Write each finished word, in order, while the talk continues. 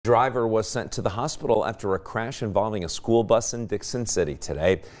Driver was sent to the hospital after a crash involving a school bus in Dickson City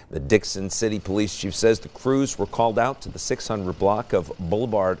today. The Dickson City Police Chief says the crews were called out to the 600 block of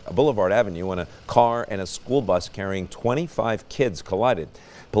Boulevard Avenue when a car and a school bus carrying 25 kids collided.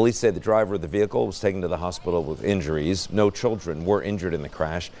 Police say the driver of the vehicle was taken to the hospital with injuries. No children were injured in the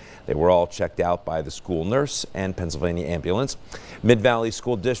crash. They were all checked out by the school nurse and Pennsylvania ambulance. Mid-Valley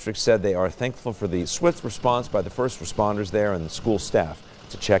School District said they are thankful for the swift response by the first responders there and the school staff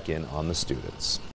to check in on the students.